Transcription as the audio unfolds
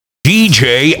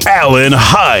DJ Alan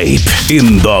Hype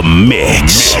in the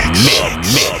mix.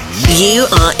 You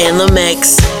are in the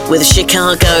mix with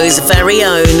Chicago's very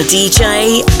own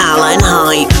DJ Alan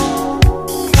Hype.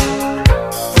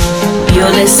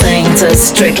 You're listening to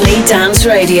Strictly Dance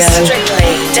Radio.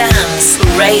 Strictly Dance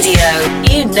Radio.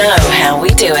 You know how we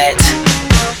do it.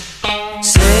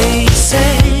 Say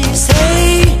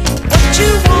what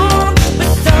you want,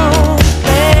 but don't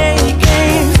play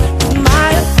games with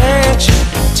my affection.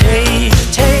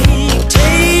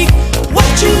 Take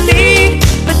what you need,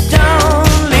 but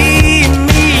don't leave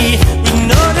me with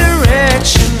no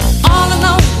direction. All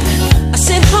alone, I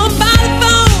sit home by the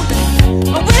phone,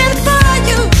 I'm waiting for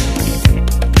you,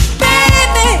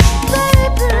 baby.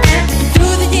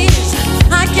 Through the years,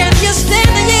 I can't just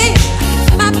stand the years.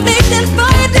 My faith and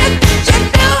fire that you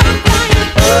know I'm crying.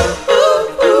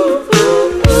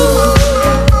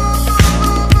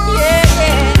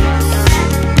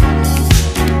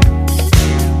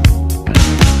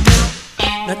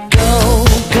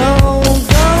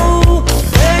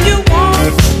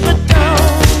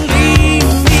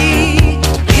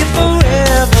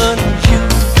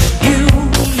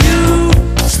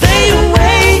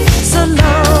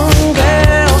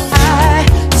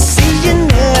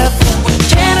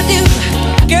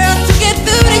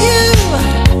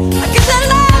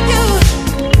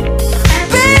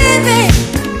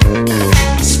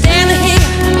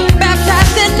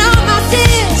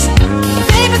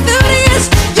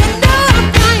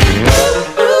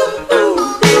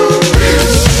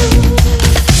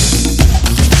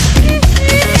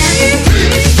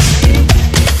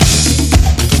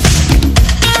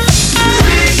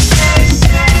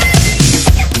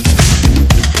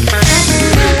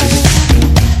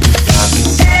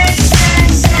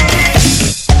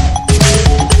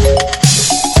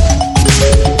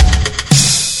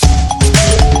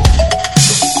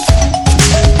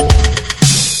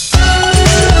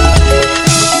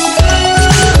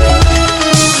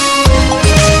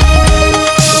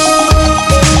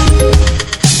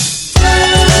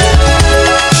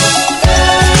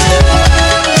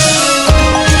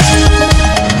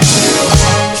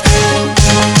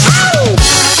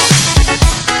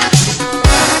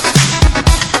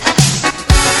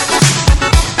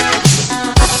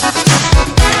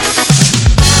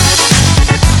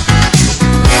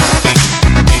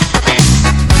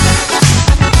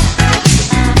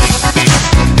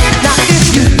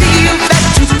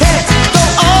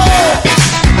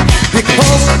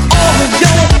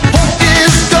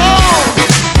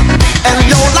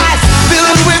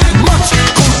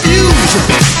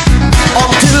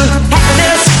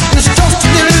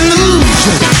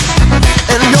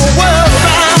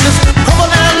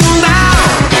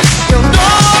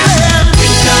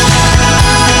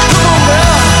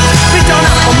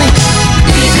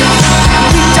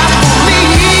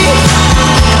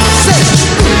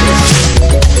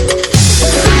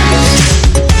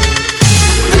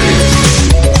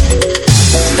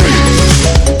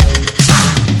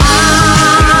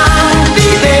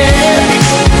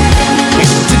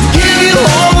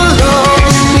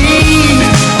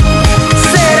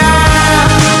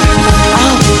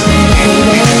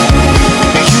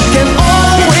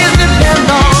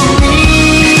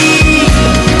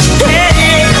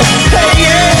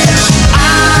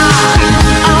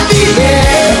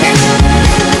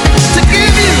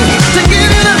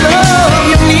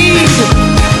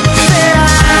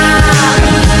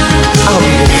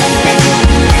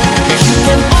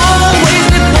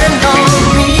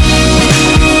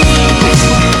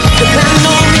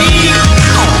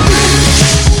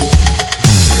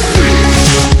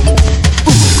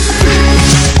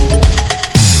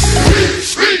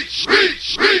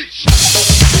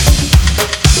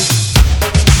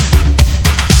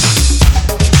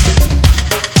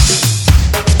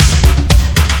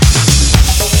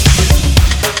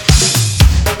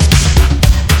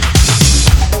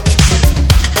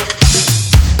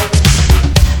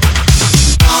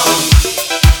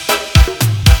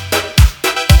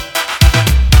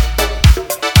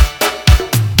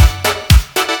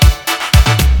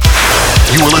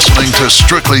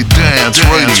 Strictly Dance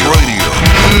Radio.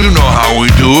 You know how we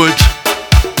do it.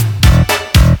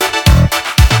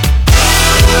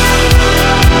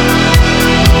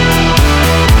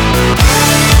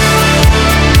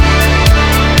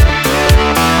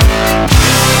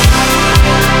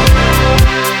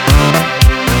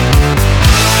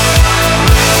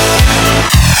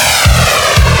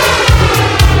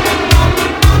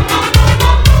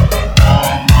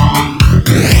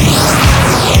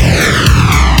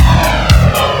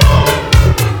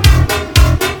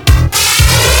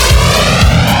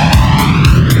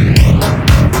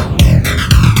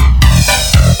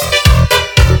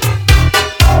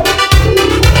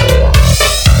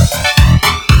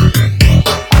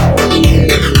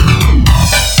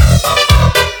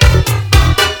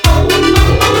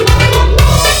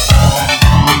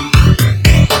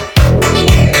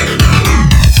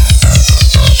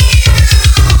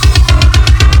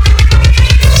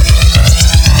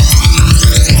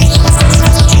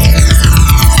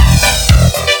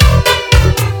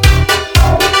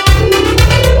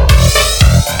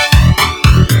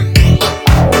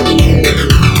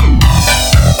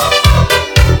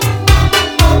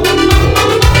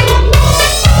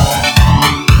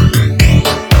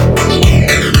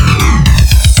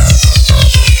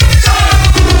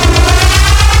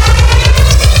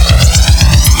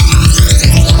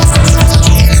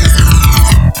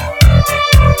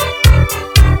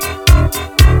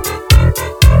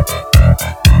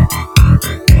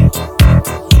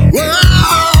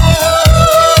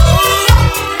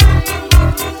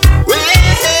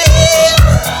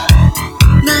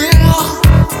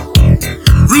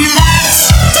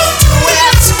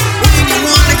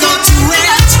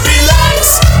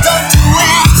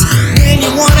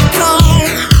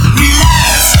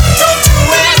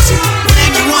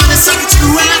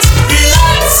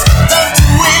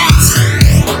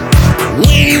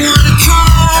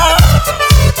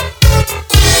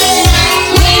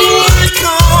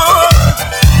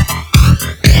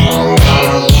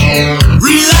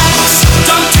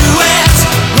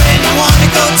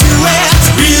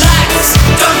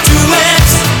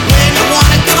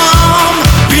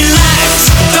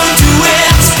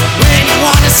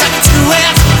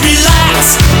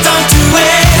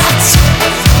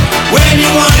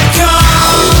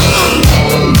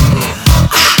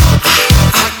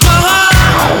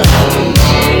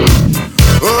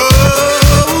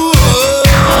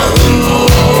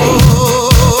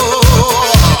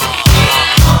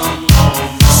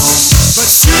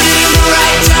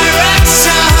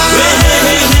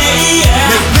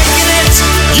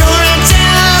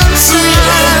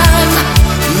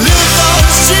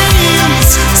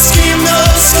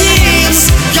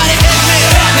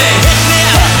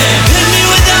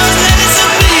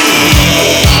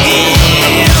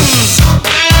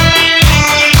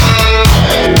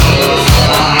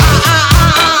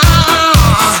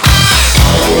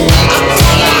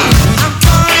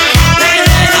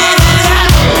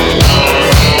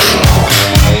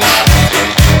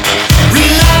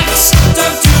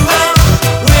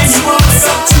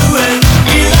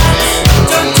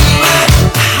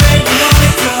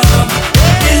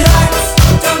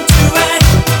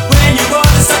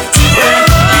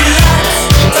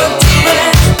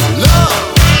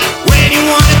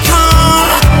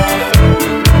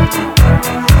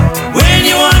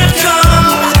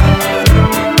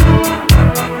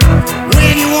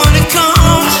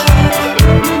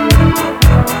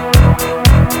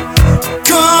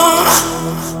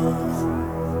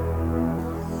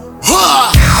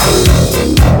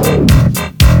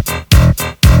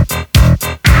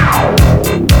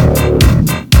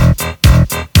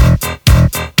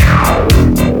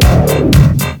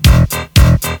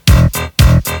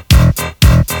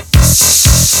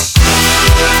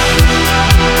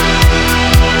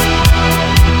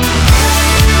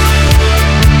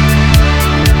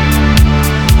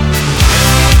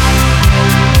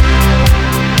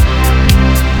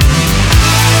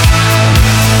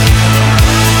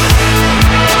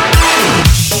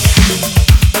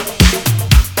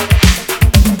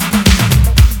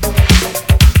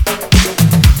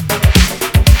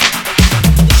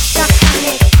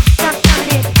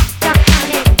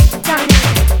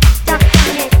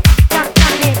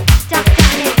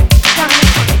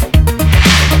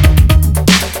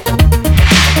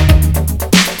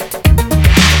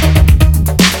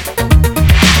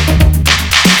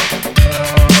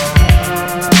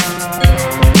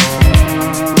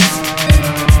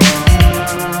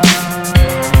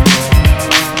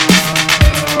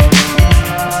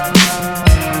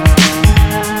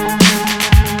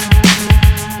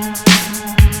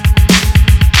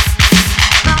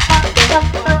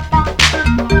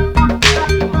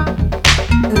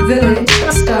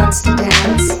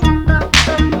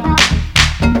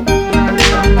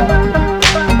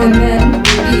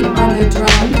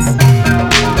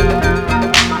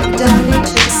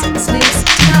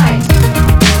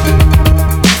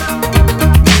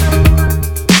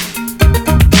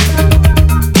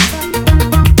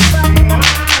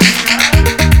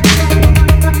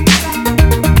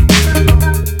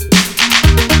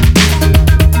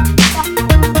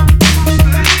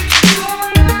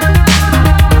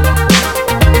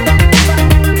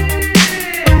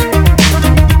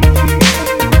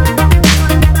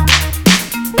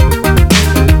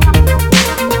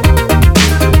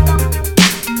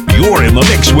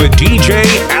 with DJ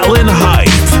Alan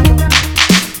Hype.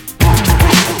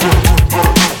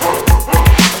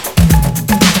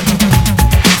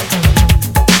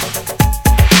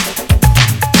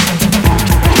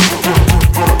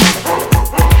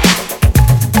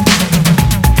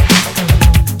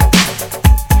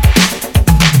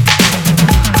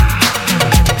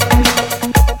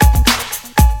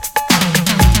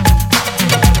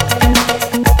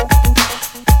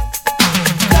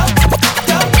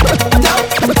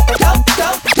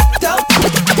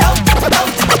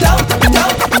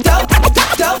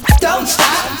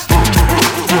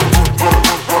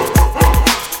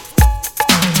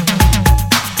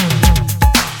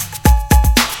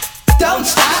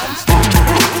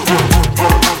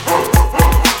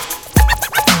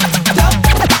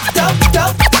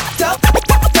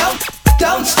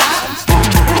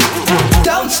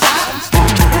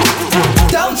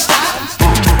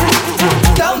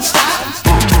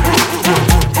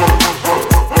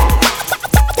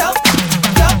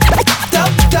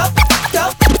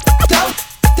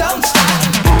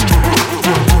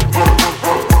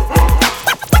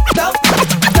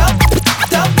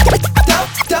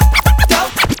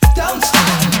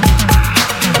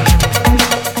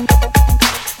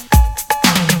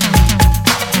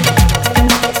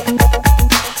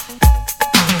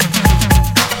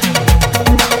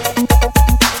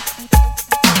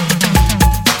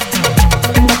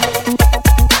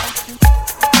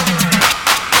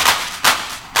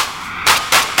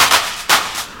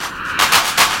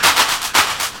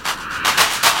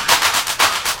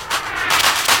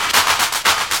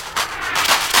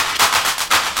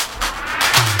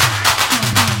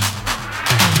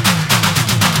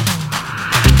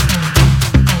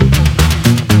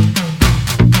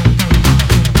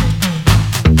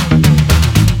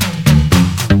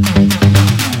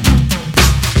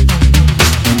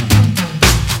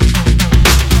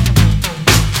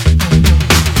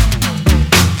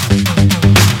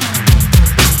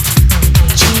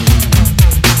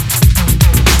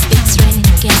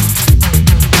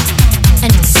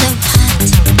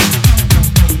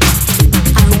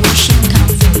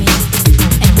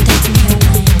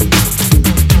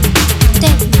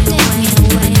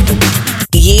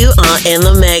 In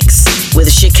the mix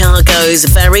with Chicago's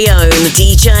very own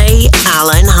DJ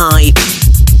Alan Hype.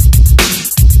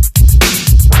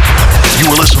 You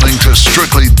are listening to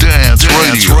Strictly Dance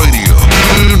Radio.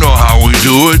 You know how we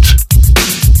do it.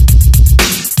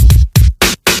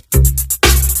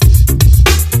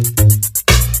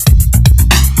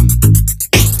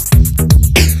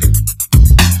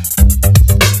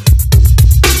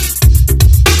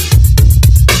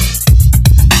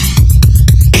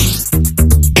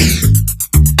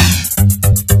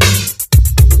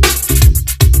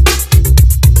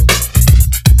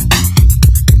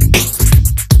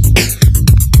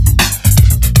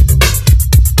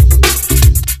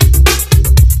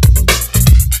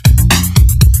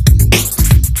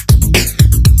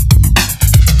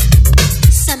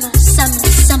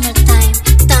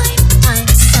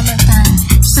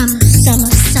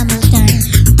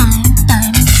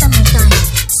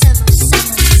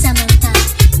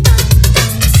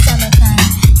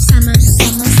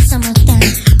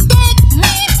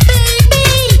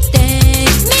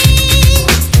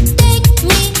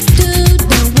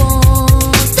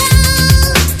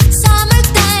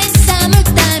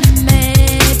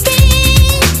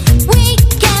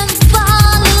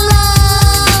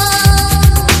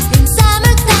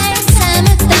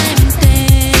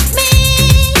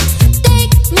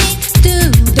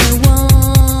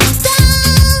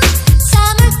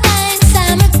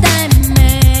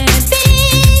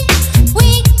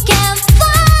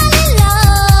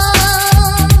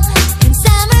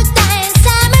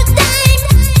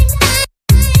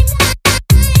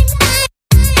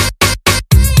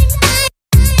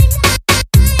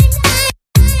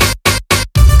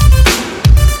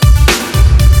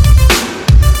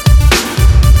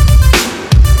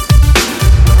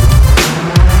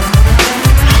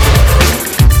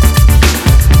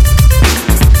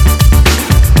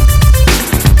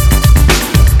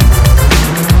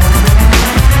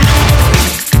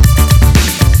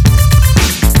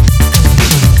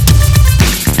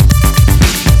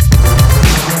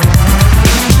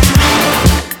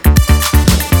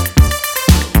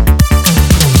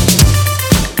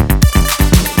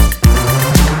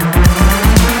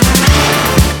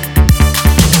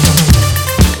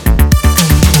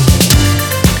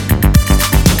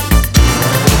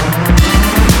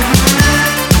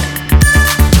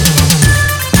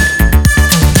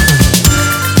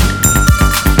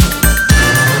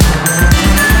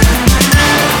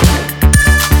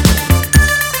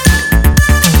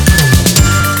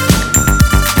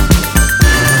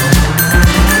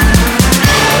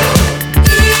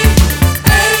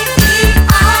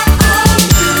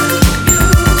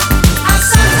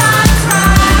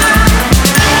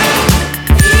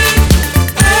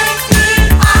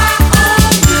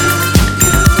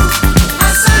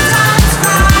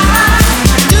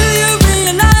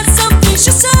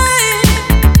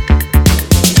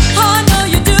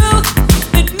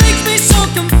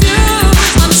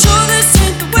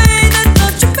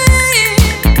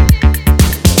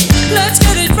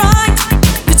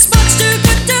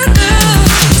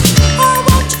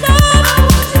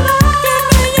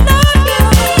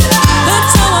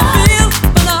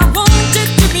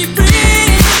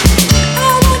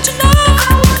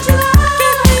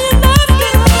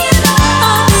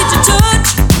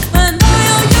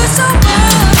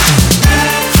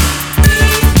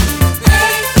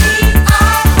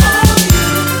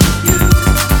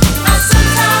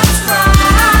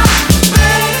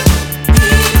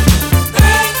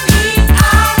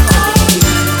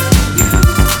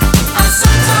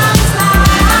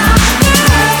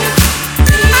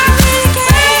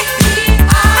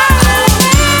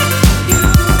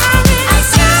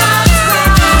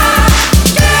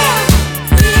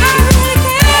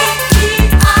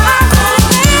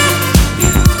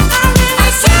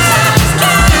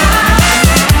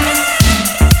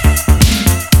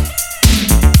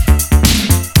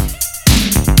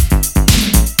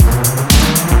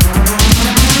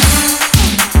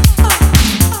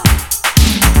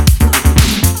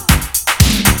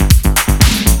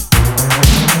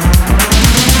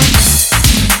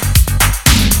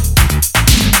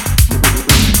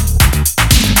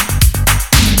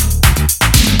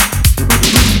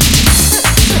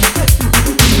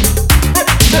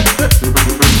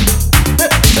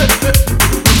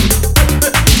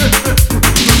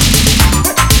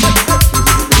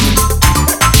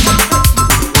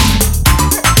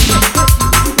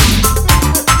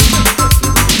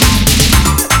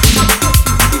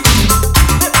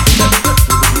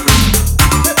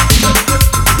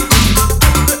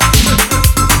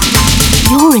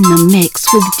 In the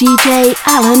mix with DJ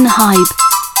Alan Hype.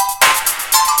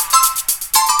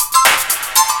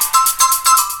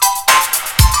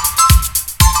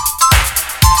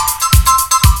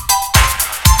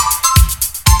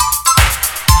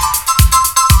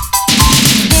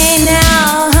 Hey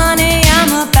now, honey,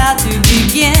 I'm about to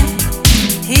begin.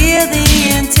 Hear the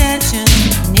intention,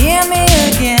 near me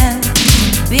again.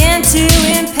 Been too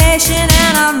impatient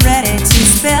and I'm ready to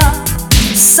spill.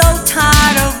 So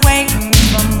tired of waiting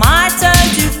for my turn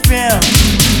to thrill.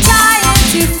 Trying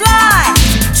to fly,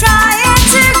 trying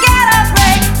to get a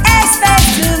break. A space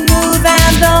to move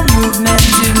and the movement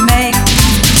to make.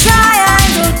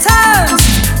 Triangle turns,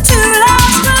 two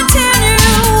loves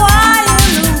continue. Why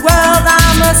in the world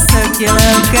I'm a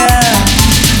circular girl?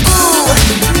 Ooh,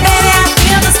 baby, I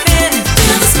feel the spin,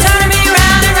 turning me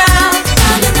round and round,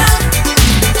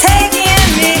 taking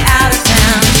me out of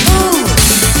town. Ooh,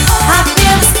 I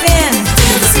feel the spin,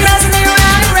 pressing me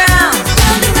round and round,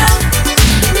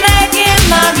 making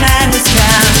my madness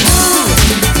drown. Ooh,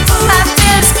 I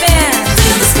feel the spin,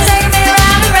 taking me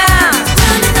round and round,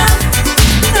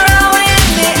 throwing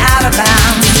me out of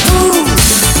bounds. Ooh,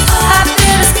 I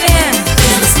feel the spin,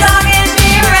 knocking me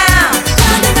around.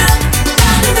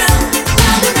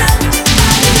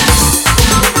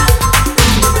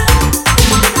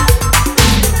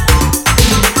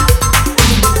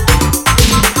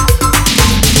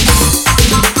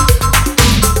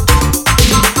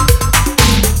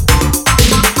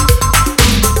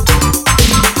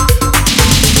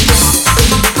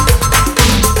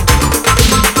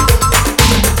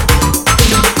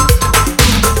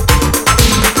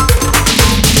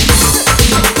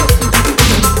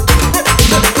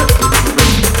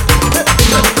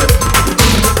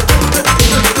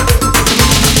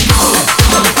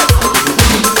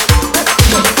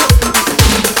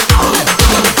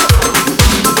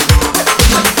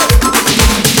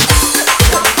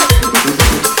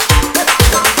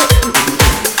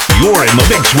 You're in the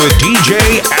mix with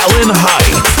DJ Alan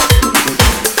Hype.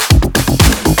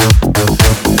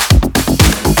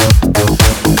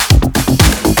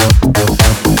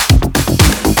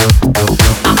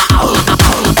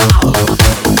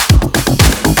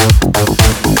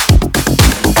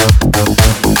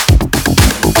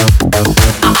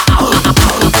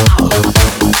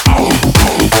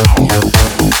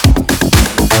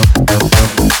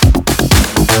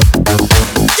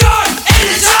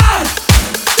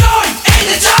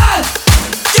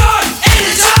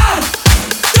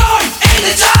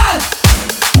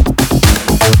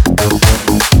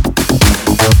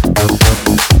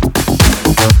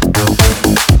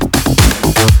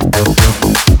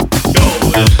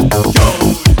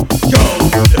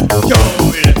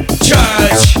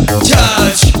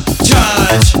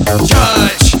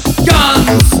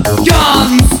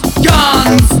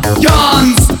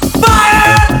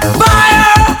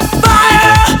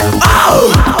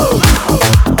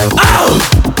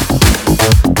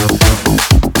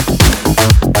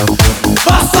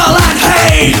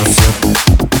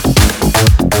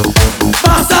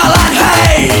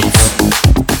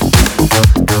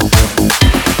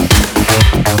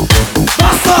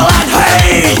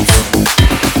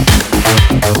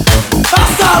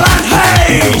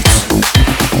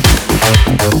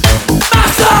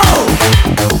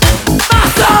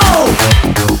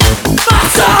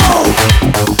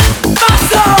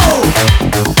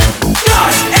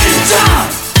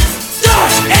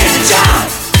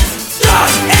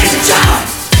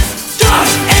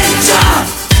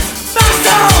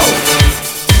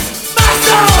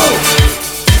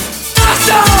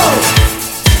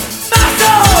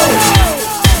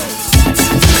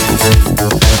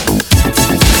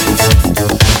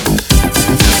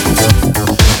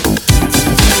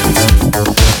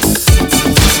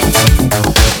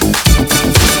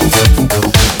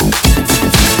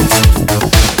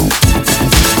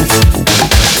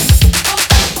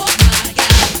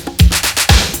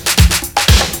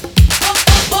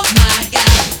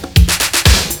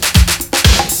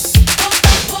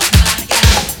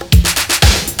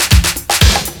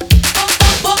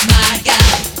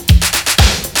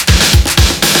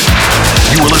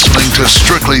 to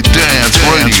Strictly Dance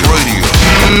Radio.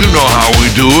 You know how we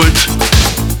do it.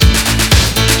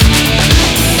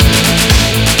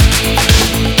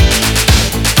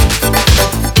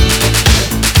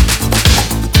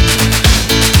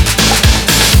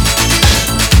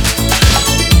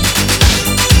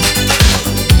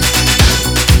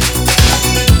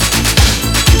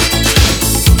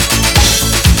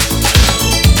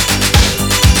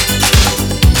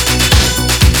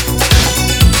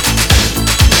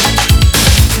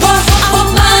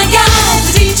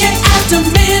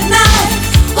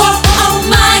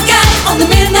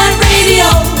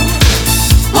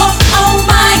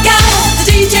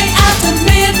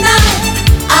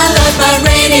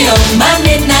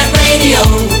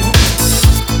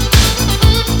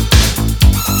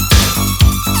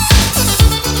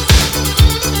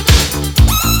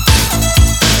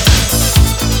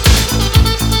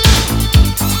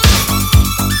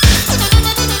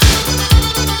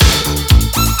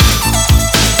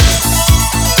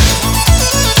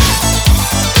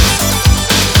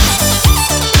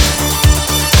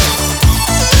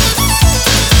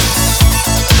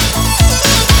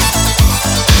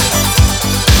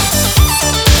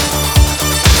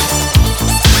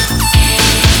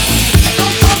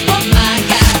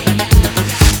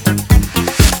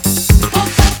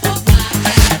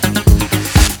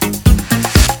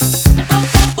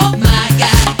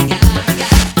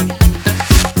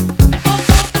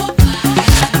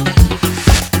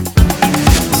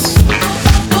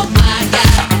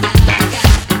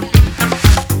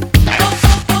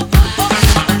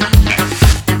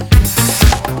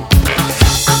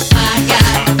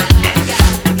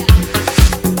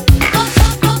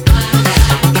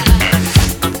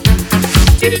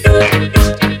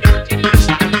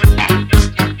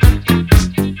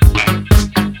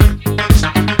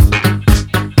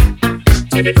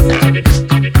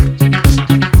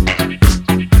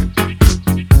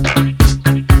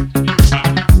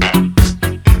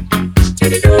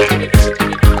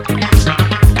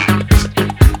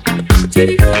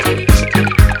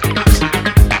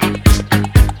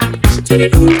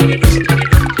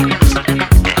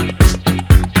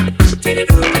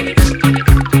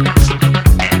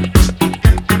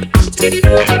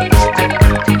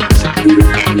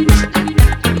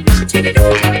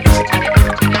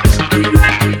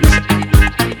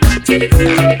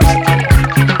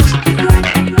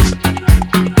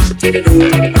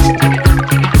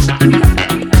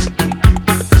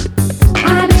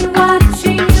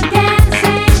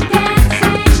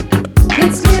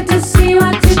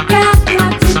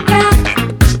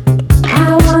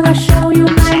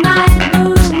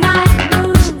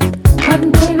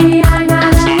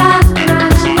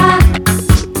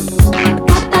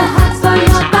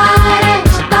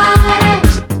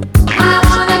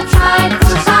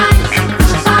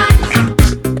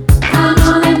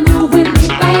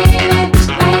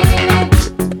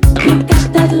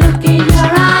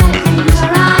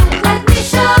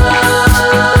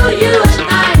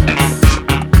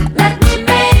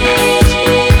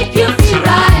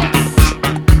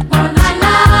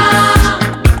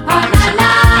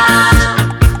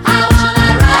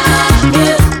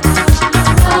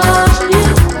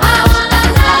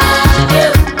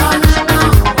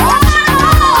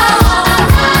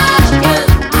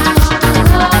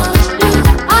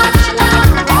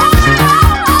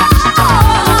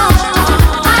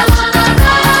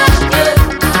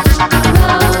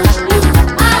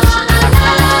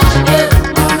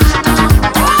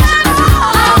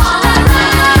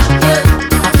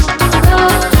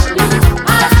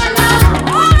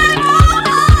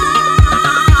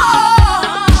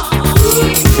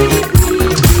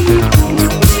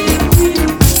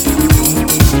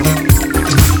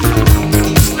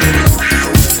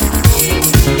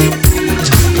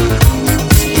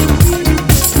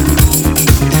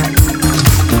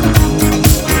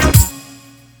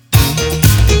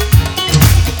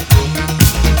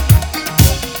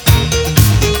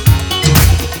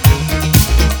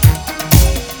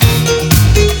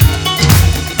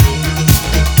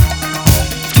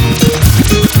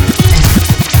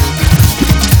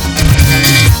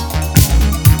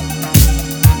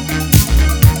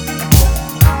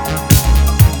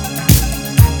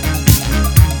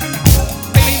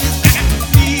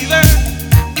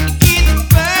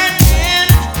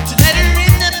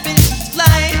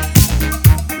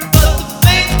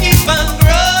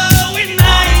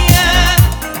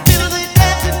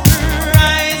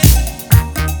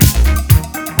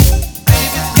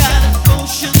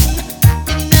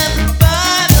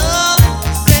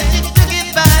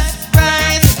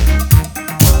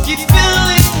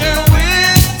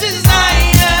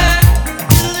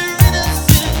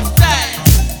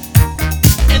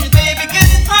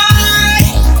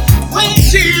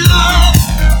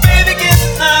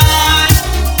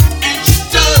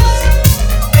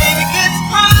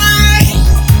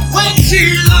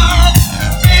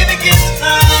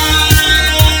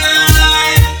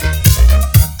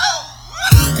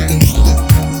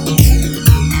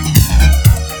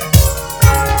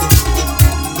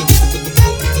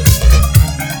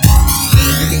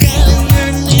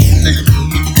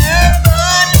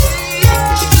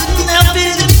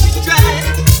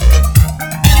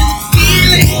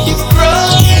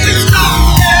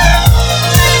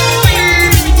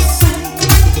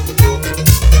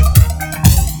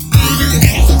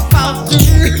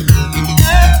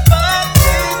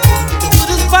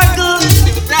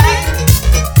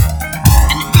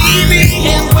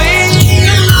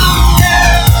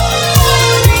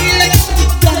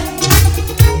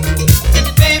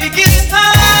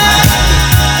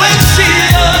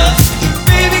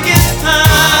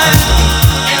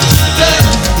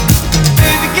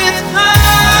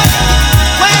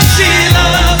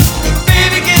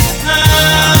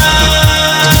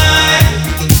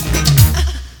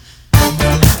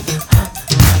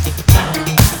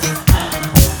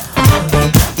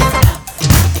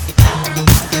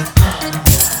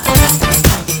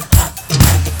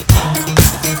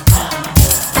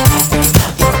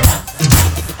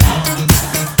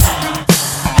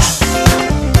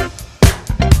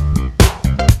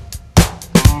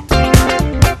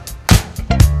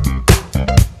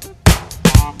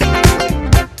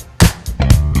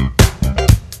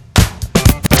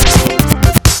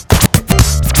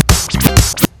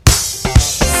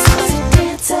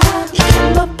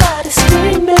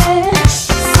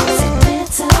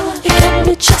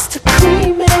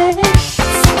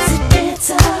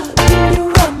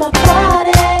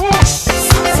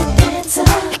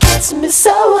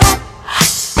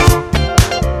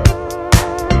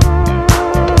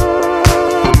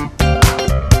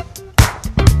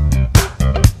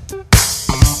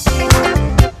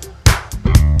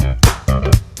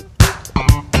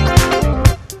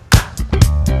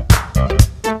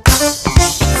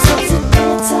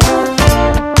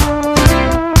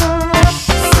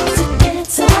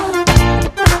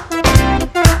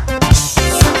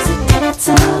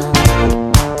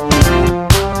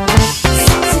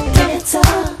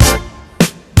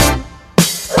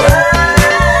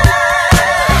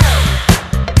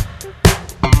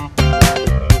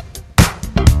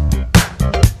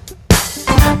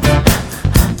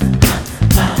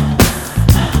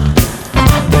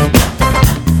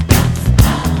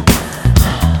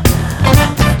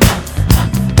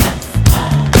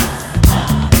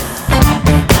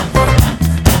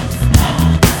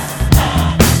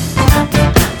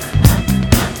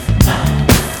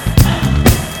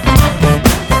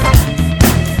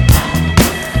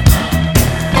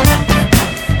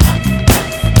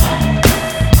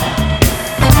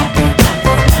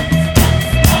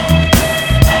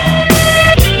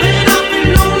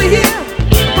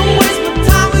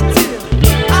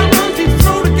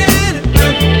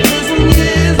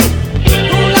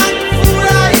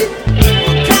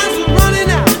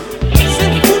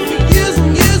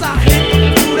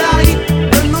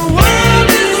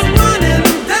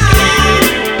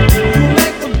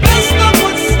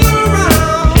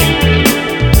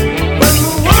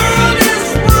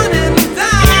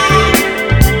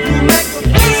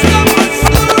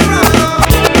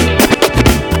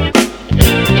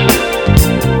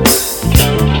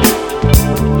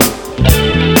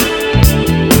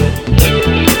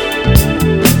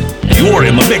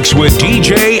 mix with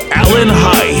DJ Alan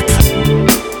Hype.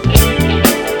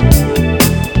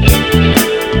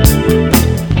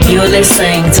 You're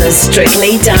listening to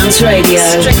Strictly Dance Radio.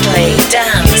 Strictly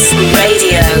Dance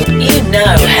Radio. You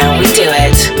know how we do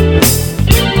it.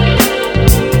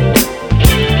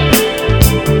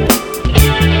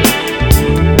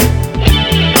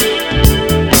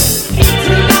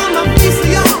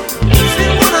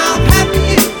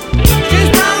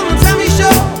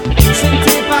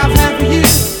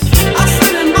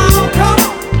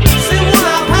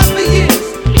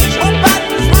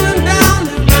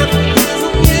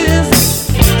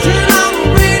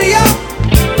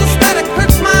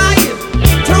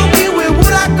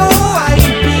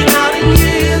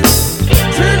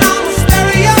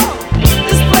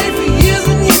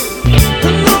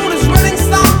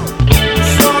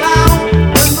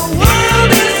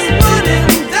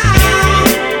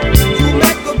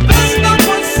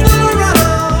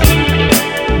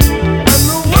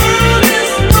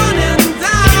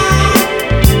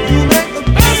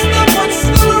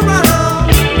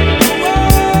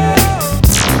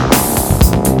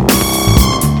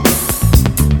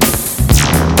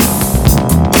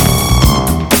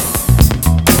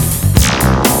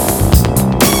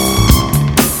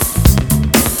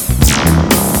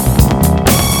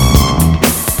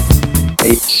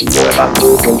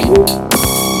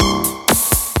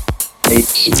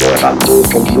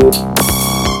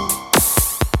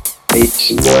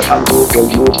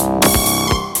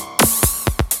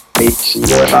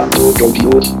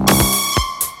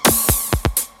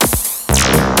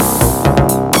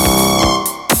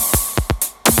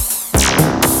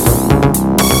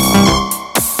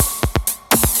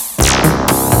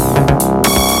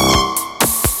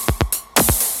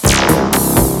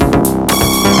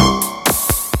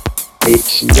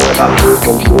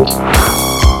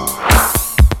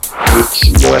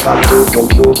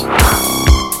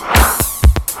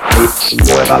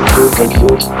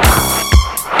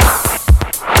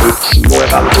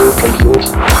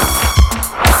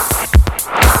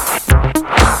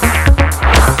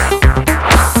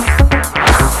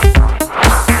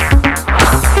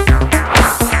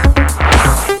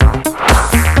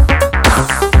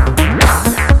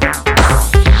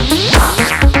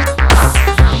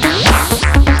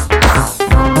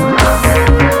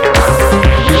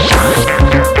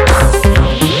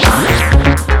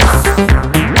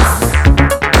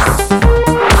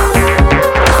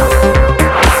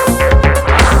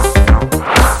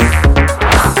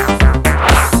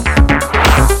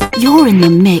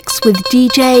 With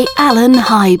DJ Alan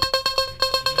Hype.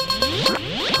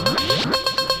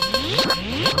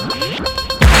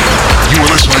 You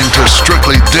are listening to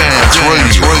Strictly Dance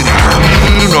Radio.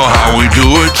 You know how we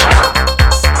do it.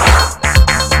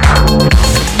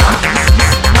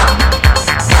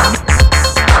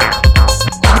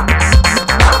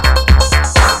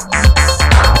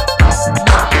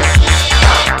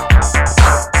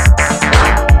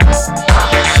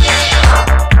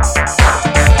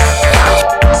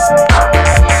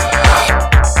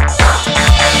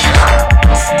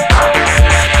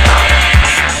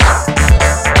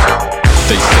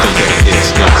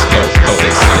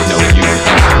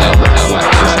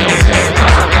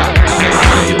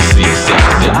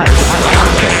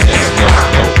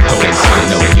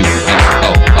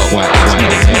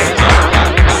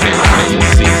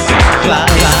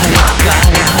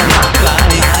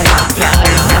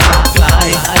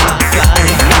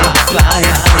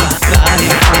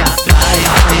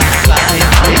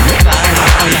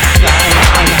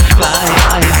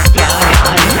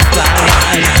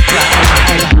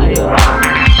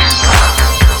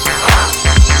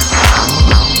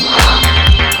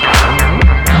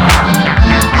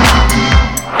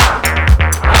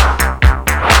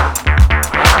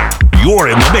 You're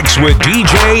in the mix with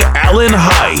DJ Alan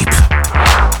Hype.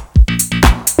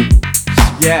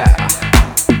 Yeah.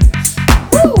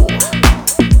 Woo.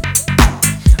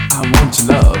 I want your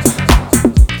love.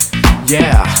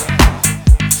 Yeah.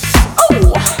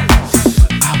 Oh.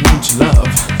 I want your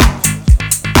love.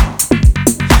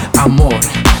 Amor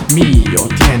mío,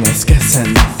 tienes que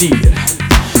sentir.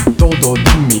 Todo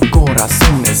de mi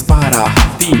corazón es para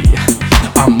ti.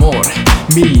 Amor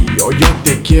mío, yo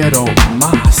te quiero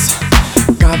más.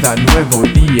 Cada nuevo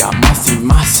día más y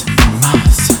más y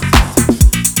más.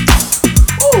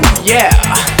 Oh yeah,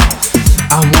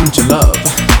 I want your love.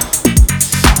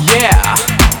 Yeah,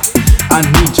 I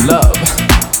need your love.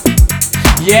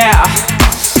 Yeah,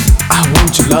 I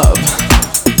want your love.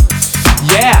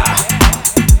 Yeah,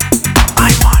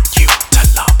 I want you to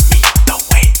love me the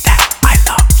way that I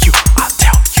love you. I'll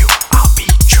tell you, I'll be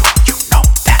true. You know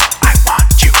that I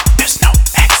want you. There's no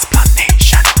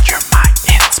explanation.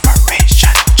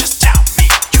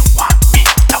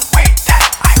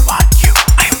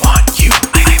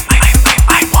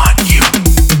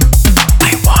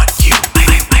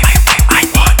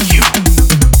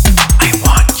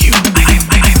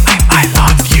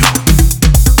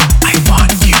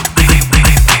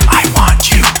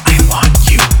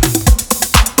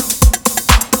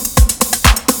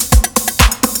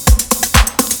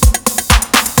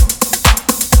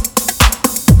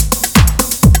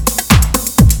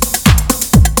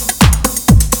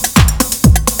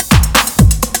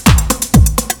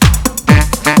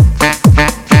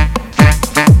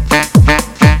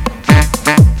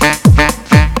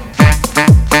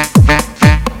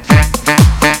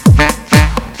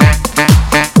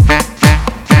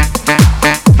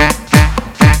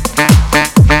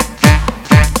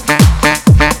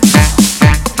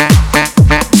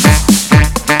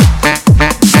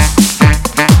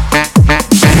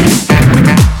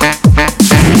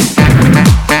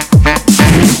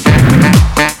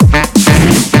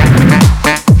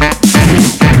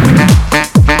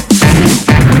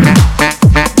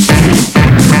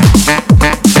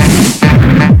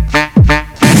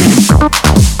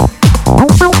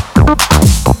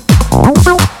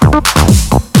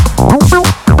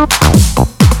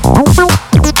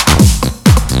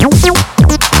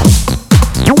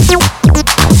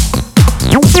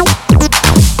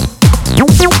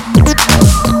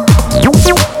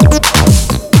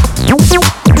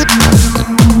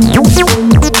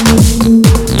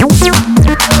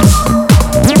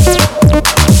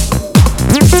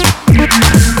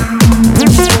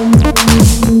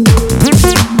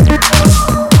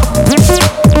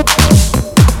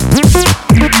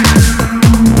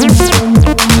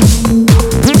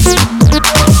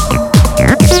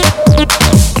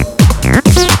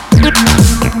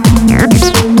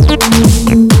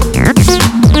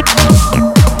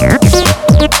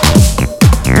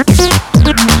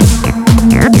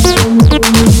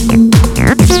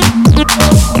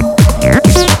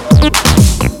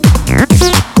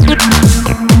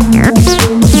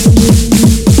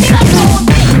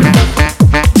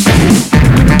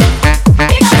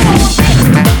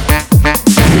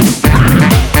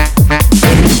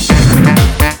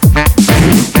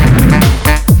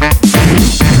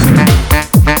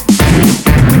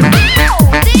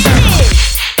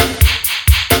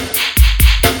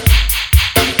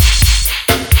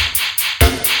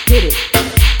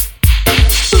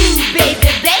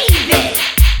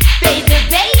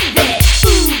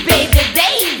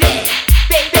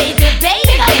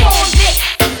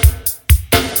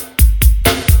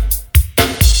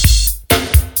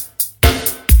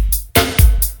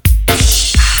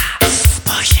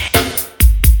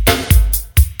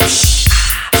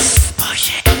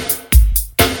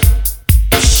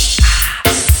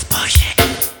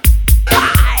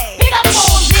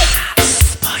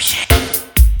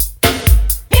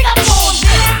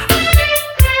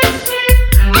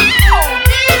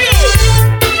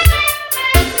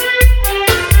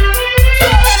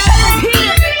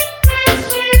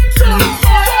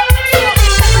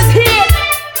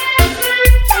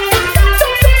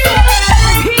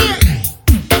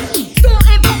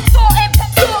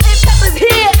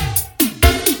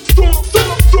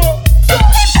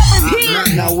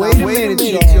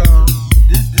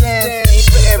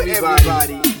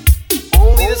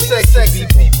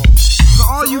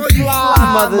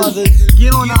 godmothers,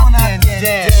 get on out there and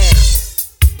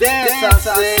dance. Dance, I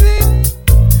said.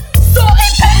 Salt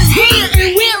and pepper's here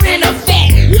and we're in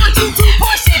effect. Want you to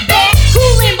push it back.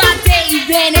 Cooling my day,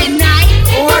 then at night.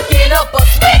 Working up a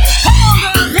sweat.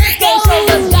 Let's go show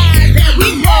the guys that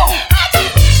we know.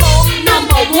 So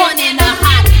number one in a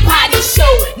hot body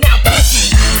show. Now push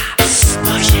it.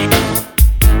 Push it.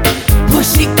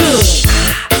 Push it good.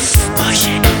 Push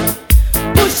it.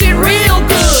 Push it real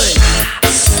good.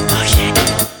 Push it.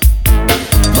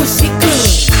 Push it good.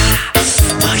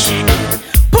 Push it.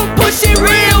 Push it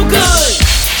real good.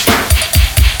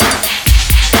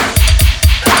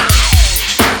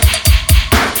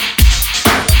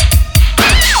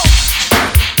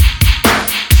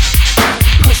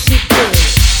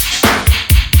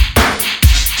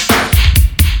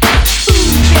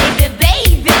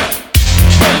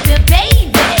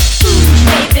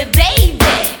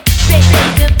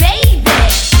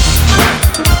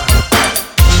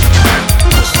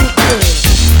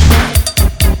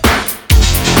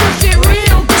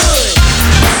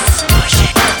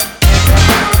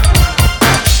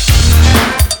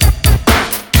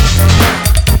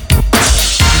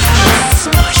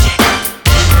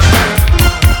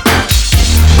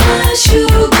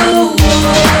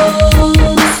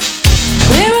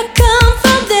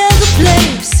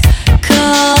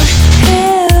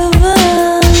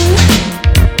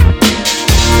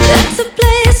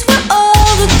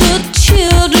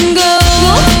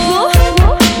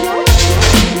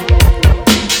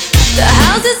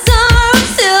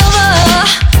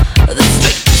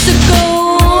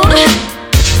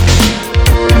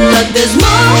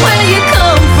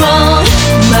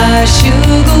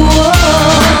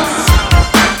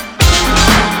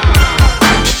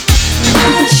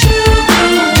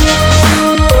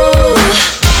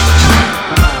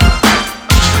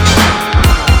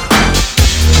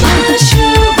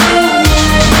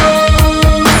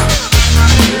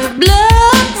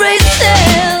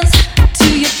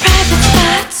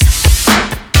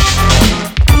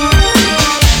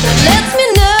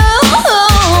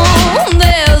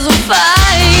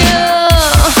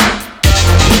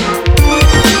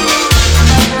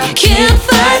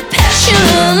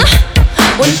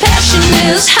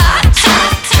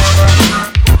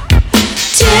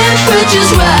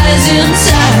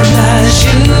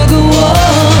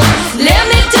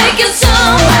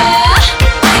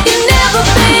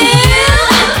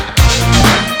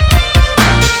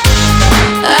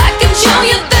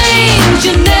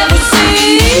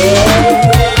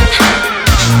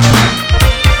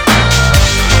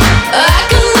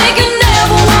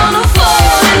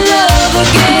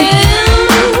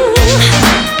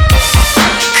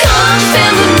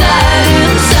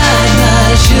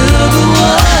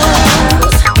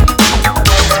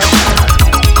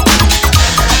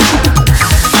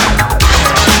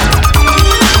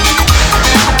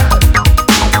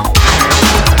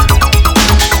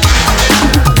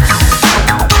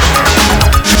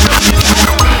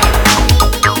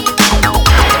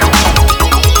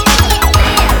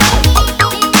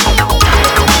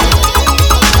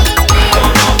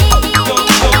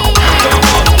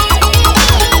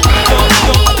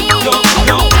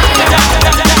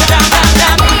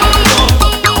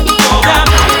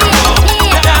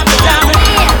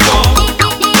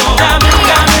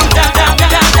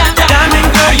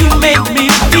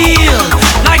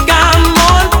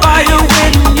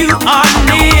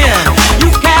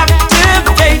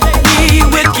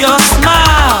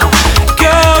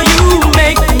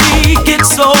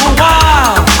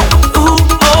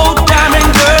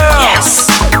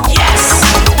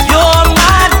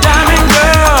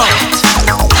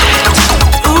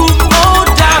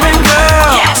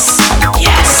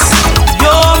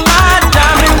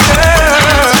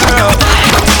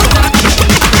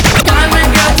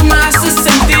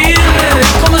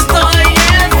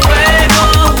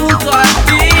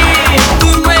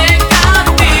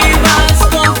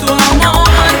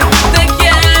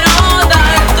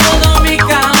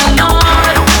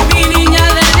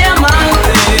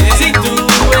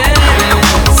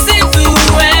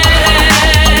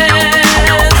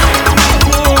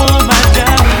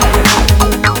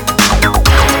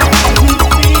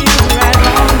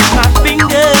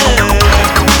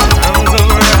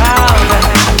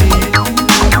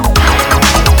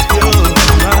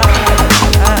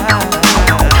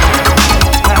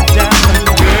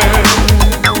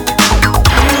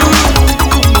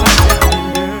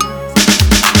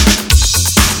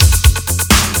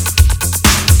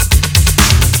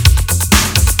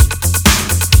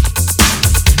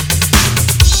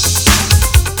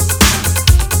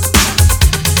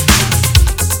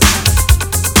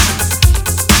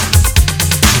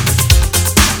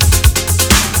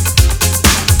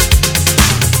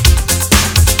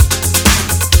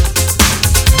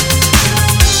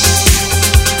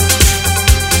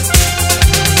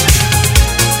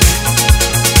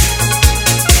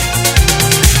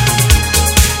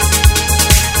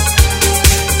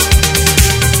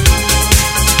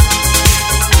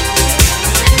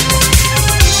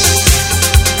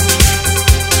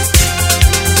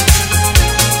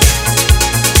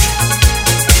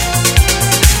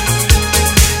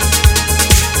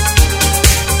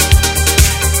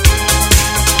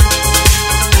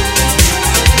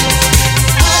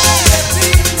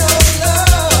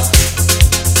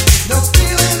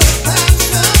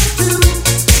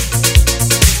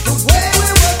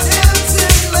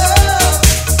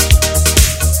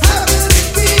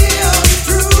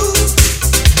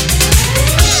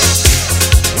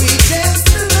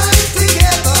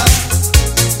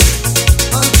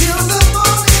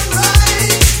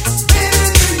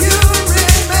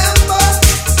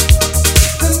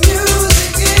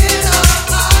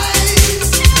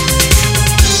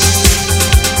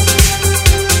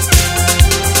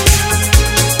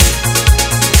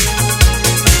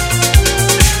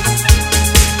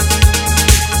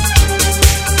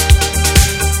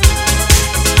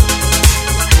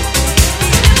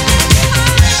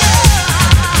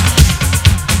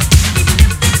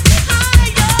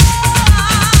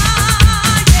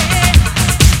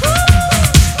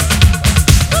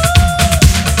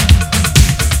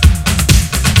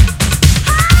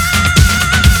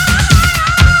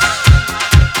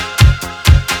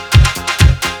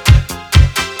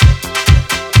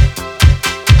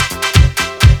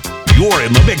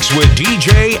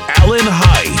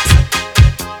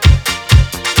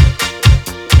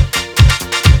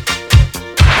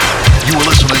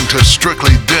 to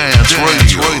Strictly Dance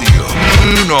Radio.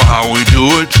 You know how we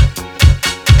do it.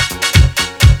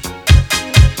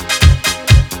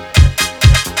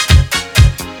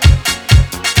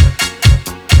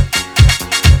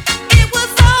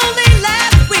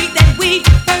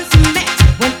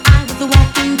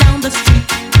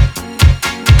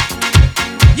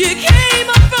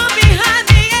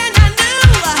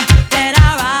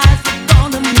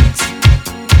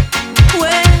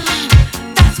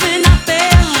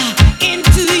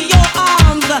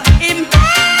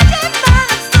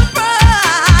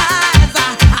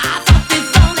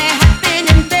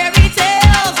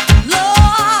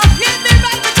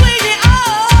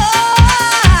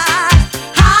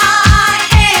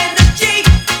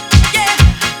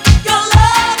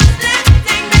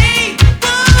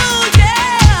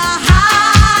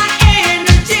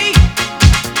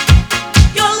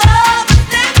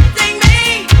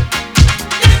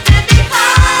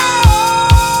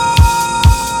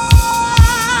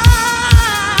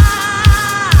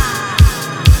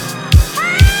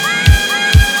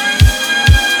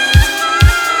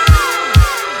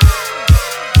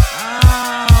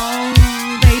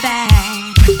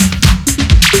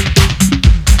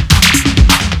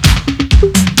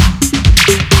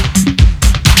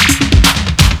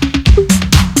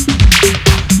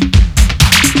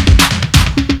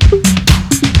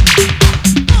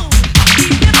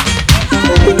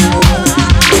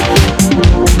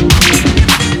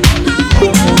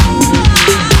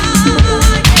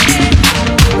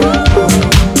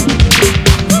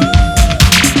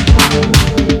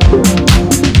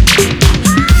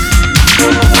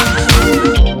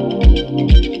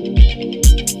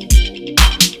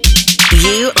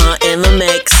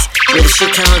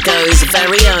 Chicago's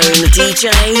very own DJ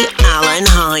Alan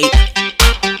Hype.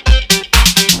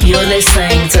 You're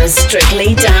listening to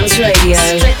Strictly Dance Radio.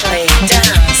 Strictly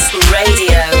Dance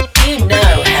Radio. You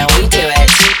know how we do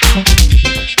it.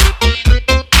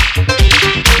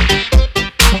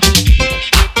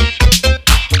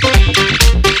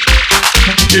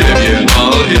 Il est bien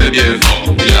mort, il est bien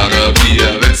fort. Il a repris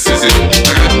avec ses héros.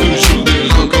 Arrête toujours de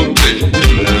rencontrer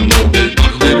l'amour des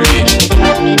parts de lui.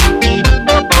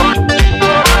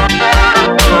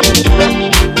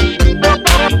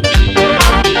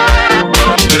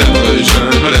 Peut-être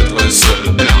jeune, peut-être seul,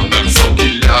 mais en même temps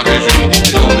qu'il a réjoui.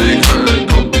 Dans des grains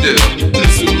computers, des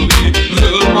souris,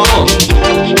 vraiment.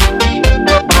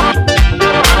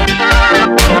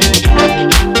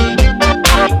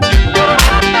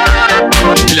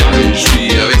 Il a réjoui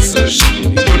avec ce chien,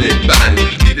 pour les bannes,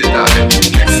 les détails,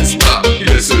 il n'existe pas, il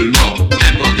est seulement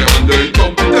un programme de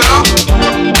computer.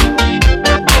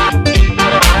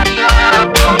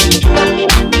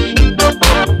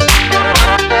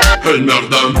 Elle meurt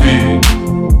d'envie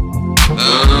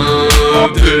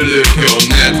de le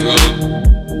connaître.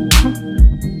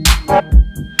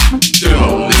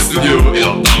 Dehors les studios et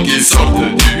entend qu'ils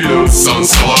sortent du lot sans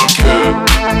savoir que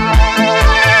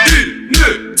il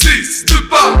n'existe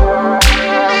pas.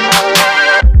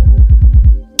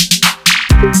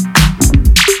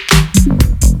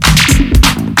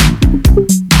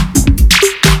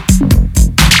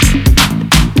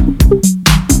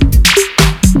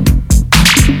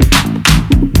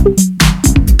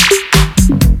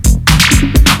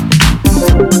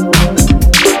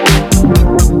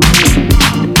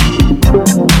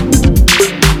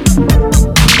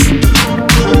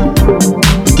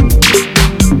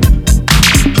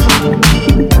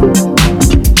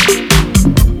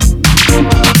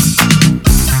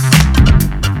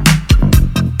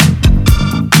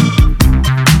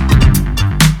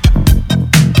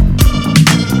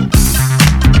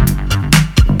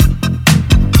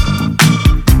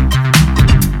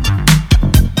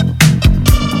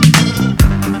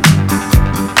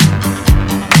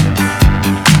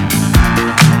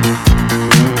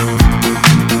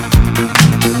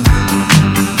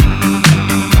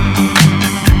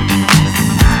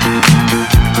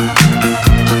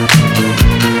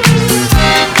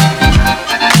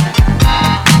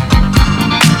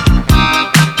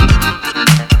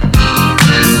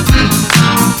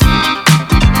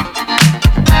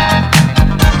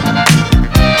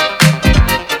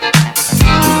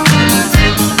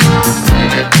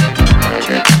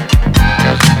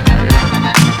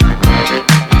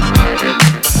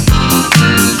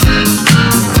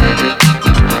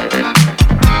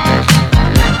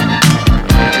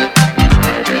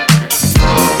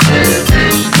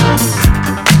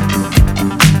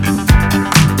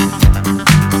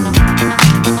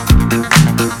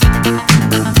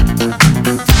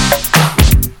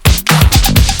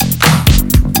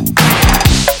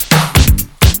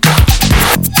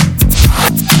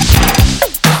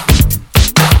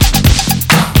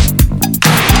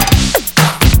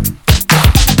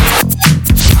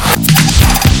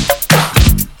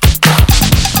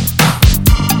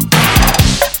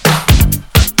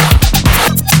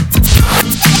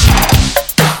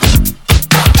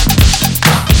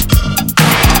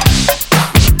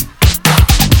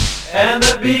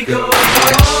 beat goes on,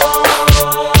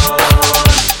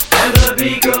 and the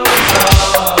beat goes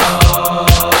on,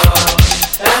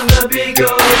 and the beat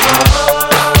goes on,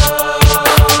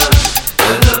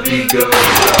 and the beat goes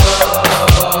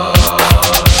on,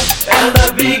 and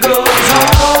the beat goes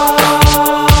on,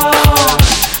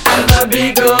 and the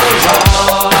beat goes on,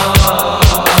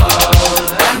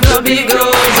 and the beat goes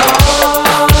on.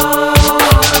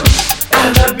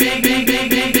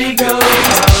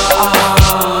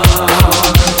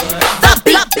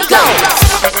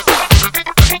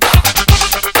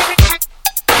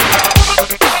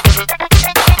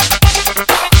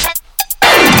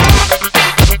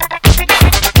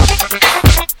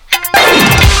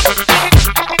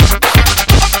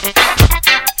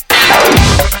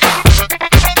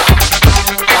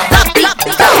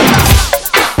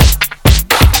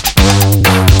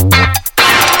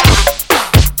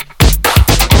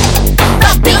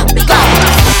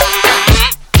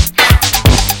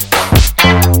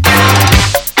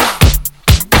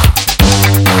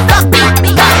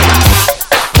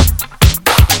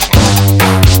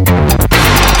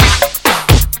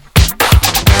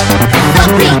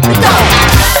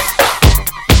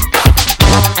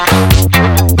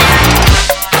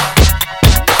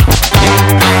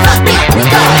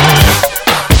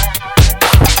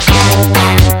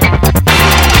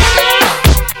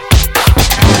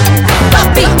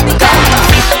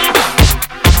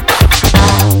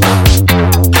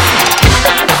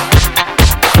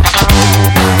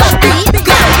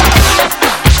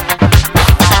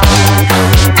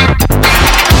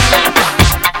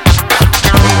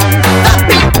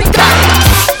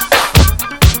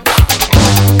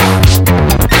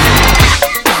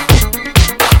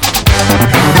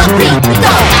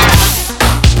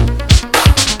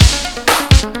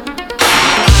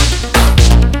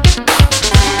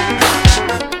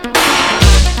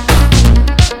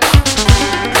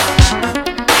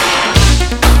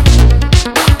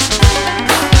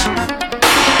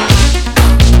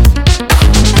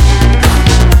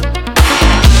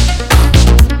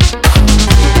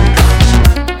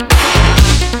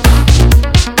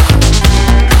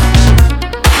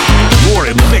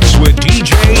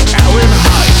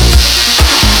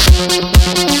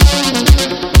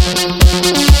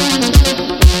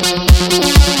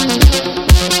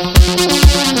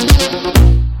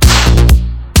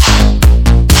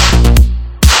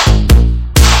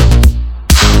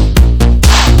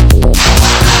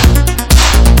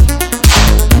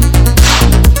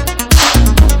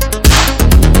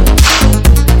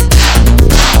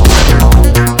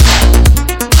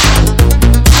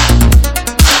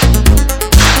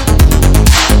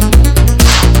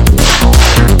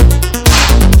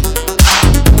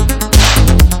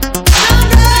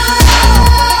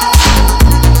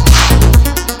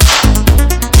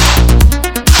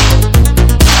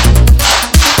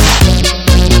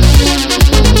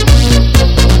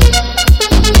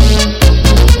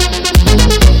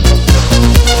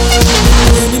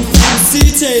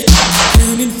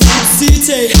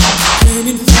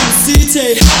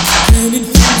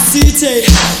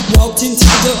 Walked into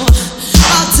the door,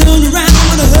 I turned around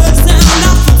when I heard the sound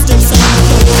of footsteps on the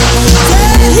floor.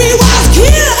 Said he was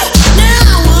killed,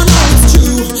 now I know it's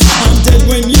true. I'm dead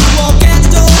when you walk out the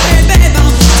door, hey babe,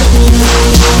 I'm dead.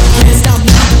 Can't stop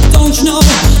now, don't you know?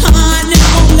 I never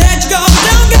gonna let you go,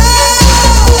 don't go.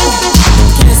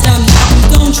 Can't stop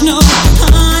now, don't you know?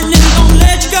 I never gonna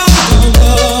let you go, don't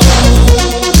go.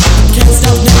 Can't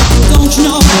stop now, don't you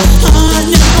know? I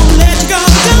never gonna let you go,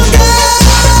 don't go.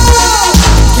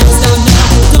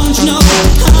 Don't you know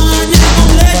I never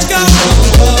gonna let you go?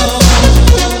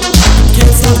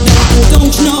 Can't stop now.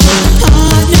 Don't you know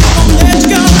I never gonna let you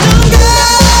go? Don't go.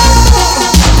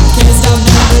 Can't stop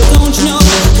now. Don't you know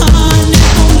I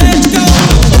never gonna let you go?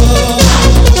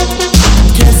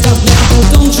 Can't stop now.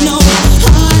 Don't you know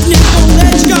I never gonna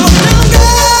let you go? Don't go.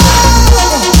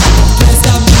 Can't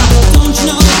stop now. Don't you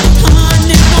know I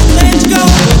never gonna let you go?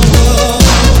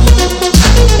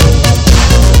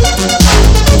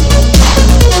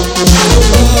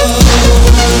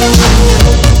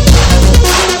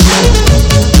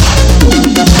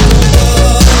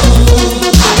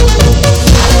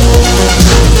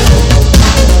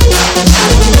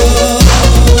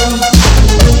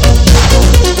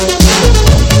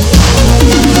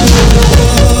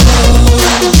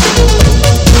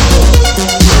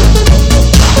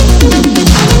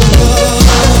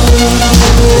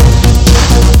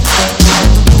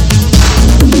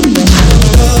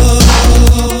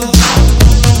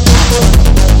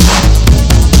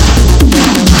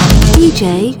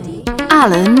 DJ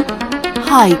Alan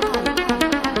Hype.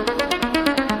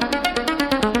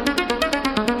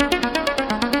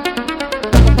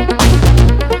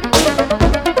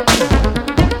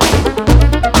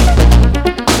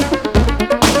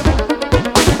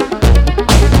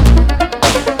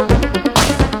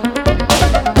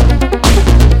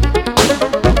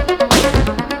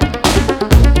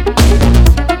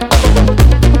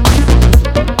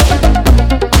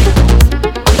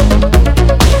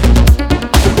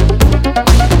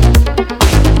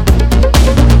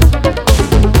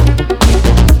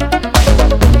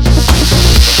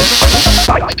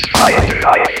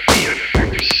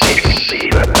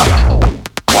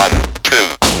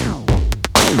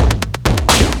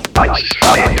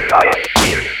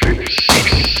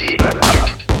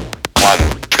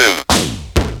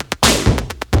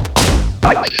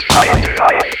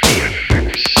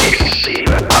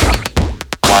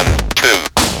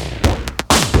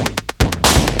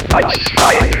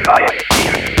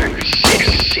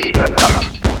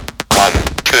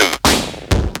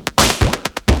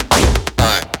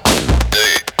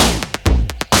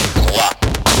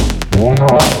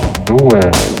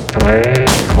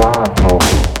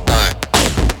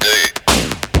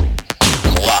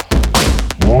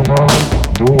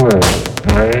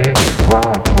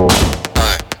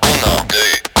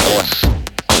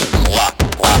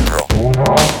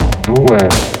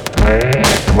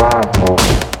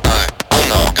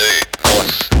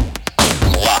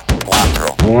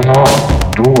 Uno,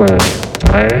 due,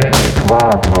 tre,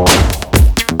 quattro.